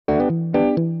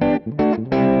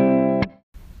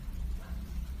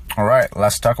Alright,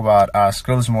 let's talk about are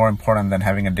skills more important than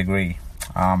having a degree?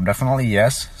 Definitely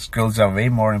yes, skills are way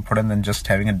more important than just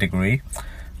having a degree.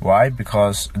 Why?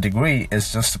 Because a degree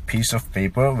is just a piece of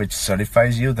paper which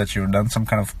certifies you that you've done some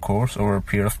kind of course over a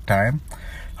period of time.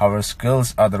 However,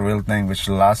 skills are the real thing which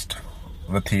last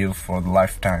with you for the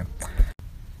lifetime.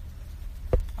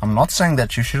 I'm not saying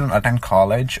that you shouldn't attend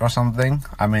college or something.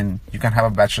 I mean, you can have a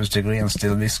bachelor's degree and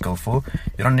still be skillful.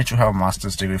 You don't need to have a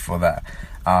master's degree for that.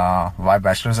 Why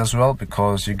bachelor's as well?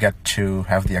 Because you get to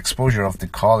have the exposure of the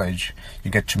college.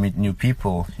 You get to meet new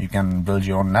people. You can build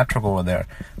your own network over there.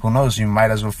 Who knows, you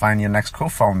might as well find your next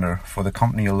co-founder for the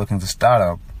company you're looking to start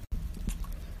up.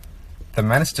 There are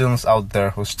many students out there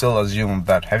who still assume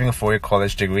that having a 4-year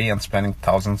college degree and spending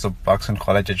thousands of bucks in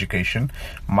college education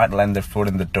might land their foot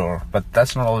in the door, but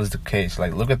that's not always the case.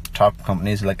 Like, look at top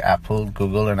companies like Apple,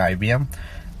 Google, and IBM.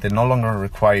 They no longer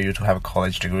require you to have a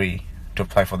college degree to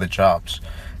apply for the jobs.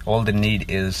 All they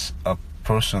need is a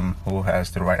person who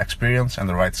has the right experience and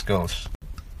the right skills.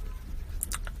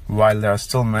 While there are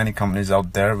still many companies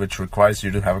out there which requires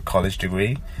you to have a college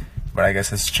degree, but I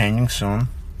guess it's changing soon.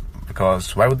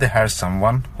 Because why would they hire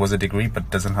someone who has a degree but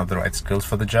doesn't have the right skills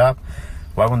for the job?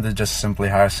 Why wouldn't they just simply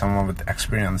hire someone with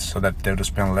experience so that they would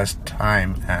spend less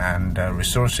time and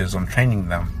resources on training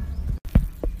them?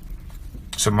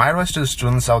 So my advice to the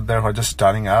students out there who are just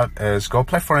starting out is go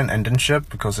apply for an internship,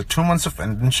 because the 2 months of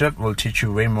internship will teach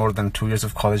you way more than 2 years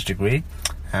of college degree,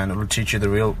 and it will teach you the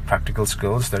real practical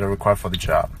skills that are required for the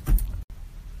job.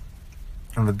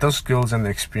 And with those skills and the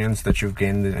experience that you've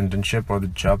gained in the internship or the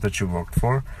job that you worked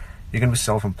for, you can be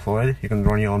self-employed, you can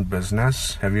run your own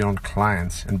business, have your own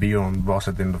clients, and be your own boss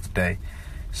at the end of the day.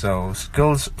 So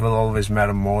skills will always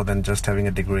matter more than just having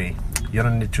a degree. You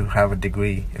don't need to have a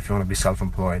degree if you want to be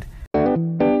self-employed.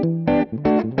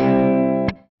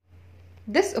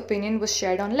 This opinion was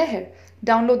shared on Leher.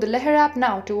 Download the Leher app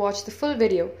now to watch the full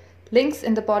video. Links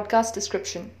in the podcast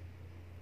description.